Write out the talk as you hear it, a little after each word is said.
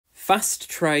Fast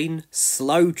train,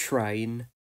 slow train.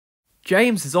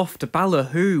 James is off to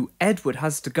Ballyhoo. Edward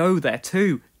has to go there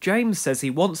too. James says he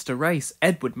wants to race.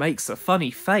 Edward makes a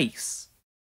funny face.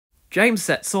 James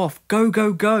sets off. Go,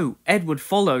 go, go. Edward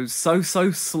follows so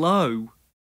slow.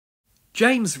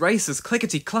 James races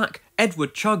clickety-clack.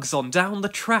 Edward chugs on down the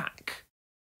track.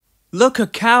 Look, a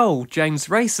cow. James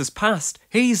races past.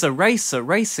 He's a racer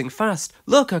racing fast.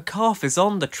 Look, a calf is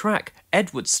on the track.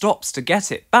 Edward stops to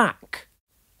get it back.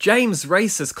 James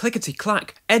races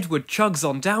clickety-clack. Edward chugs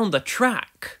on down the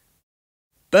track.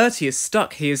 Bertie is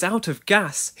stuck. He is out of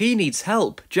gas. He needs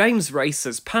help. James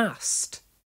races past.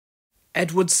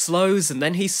 Edward slows and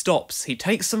then he stops. He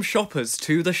takes some shoppers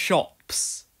to the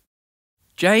shops.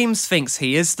 James thinks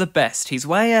he is the best. He's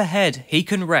way ahead. He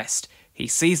can rest. He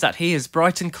sees that he is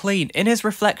bright and clean in his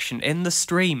reflection in the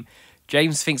stream.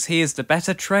 James thinks he is the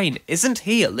better train. Isn't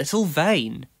he a little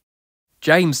vain?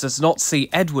 James does not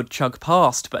see Edward chug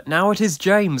past, but now it is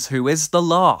James who is the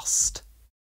last.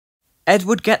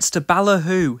 Edward gets to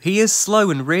Ballyhoo. He is slow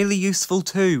and really useful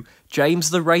too. James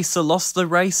the racer lost the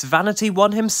race. Vanity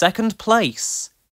won him second place.